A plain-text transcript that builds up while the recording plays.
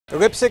The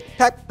Leipsic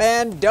pep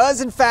band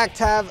does in fact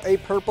have a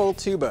purple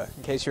tuba,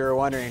 in case you were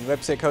wondering.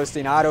 Leipsic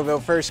hosting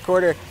Ottoville first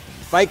quarter.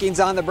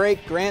 Vikings on the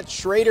break. Grant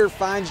Schrader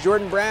finds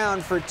Jordan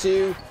Brown for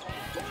two.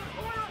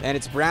 And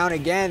it's Brown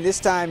again, this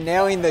time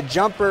nailing the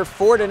jumper.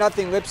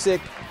 4-0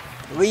 Leipsic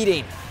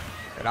leading.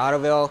 But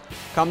Ottoville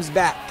comes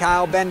back.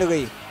 Kyle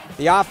Bendeley,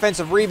 the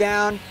offensive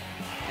rebound,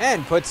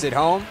 and puts it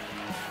home.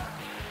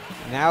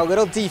 Now a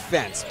little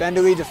defense.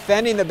 Bendeley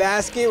defending the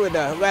basket with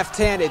a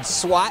left-handed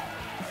swat.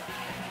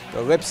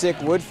 The Leipsic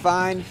would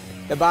find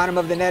the bottom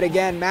of the net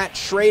again. Matt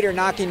Schrader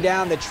knocking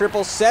down the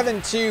triple.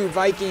 7-2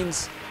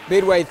 Vikings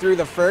midway through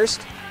the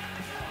first.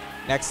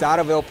 Next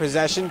Ottoville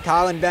possession,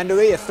 Colin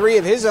Bendeley, a three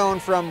of his own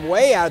from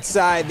way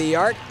outside the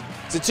arc.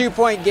 It's a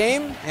 2-point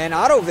game, and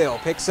Ottoville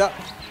picks up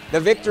the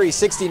victory,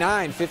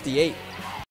 69-58.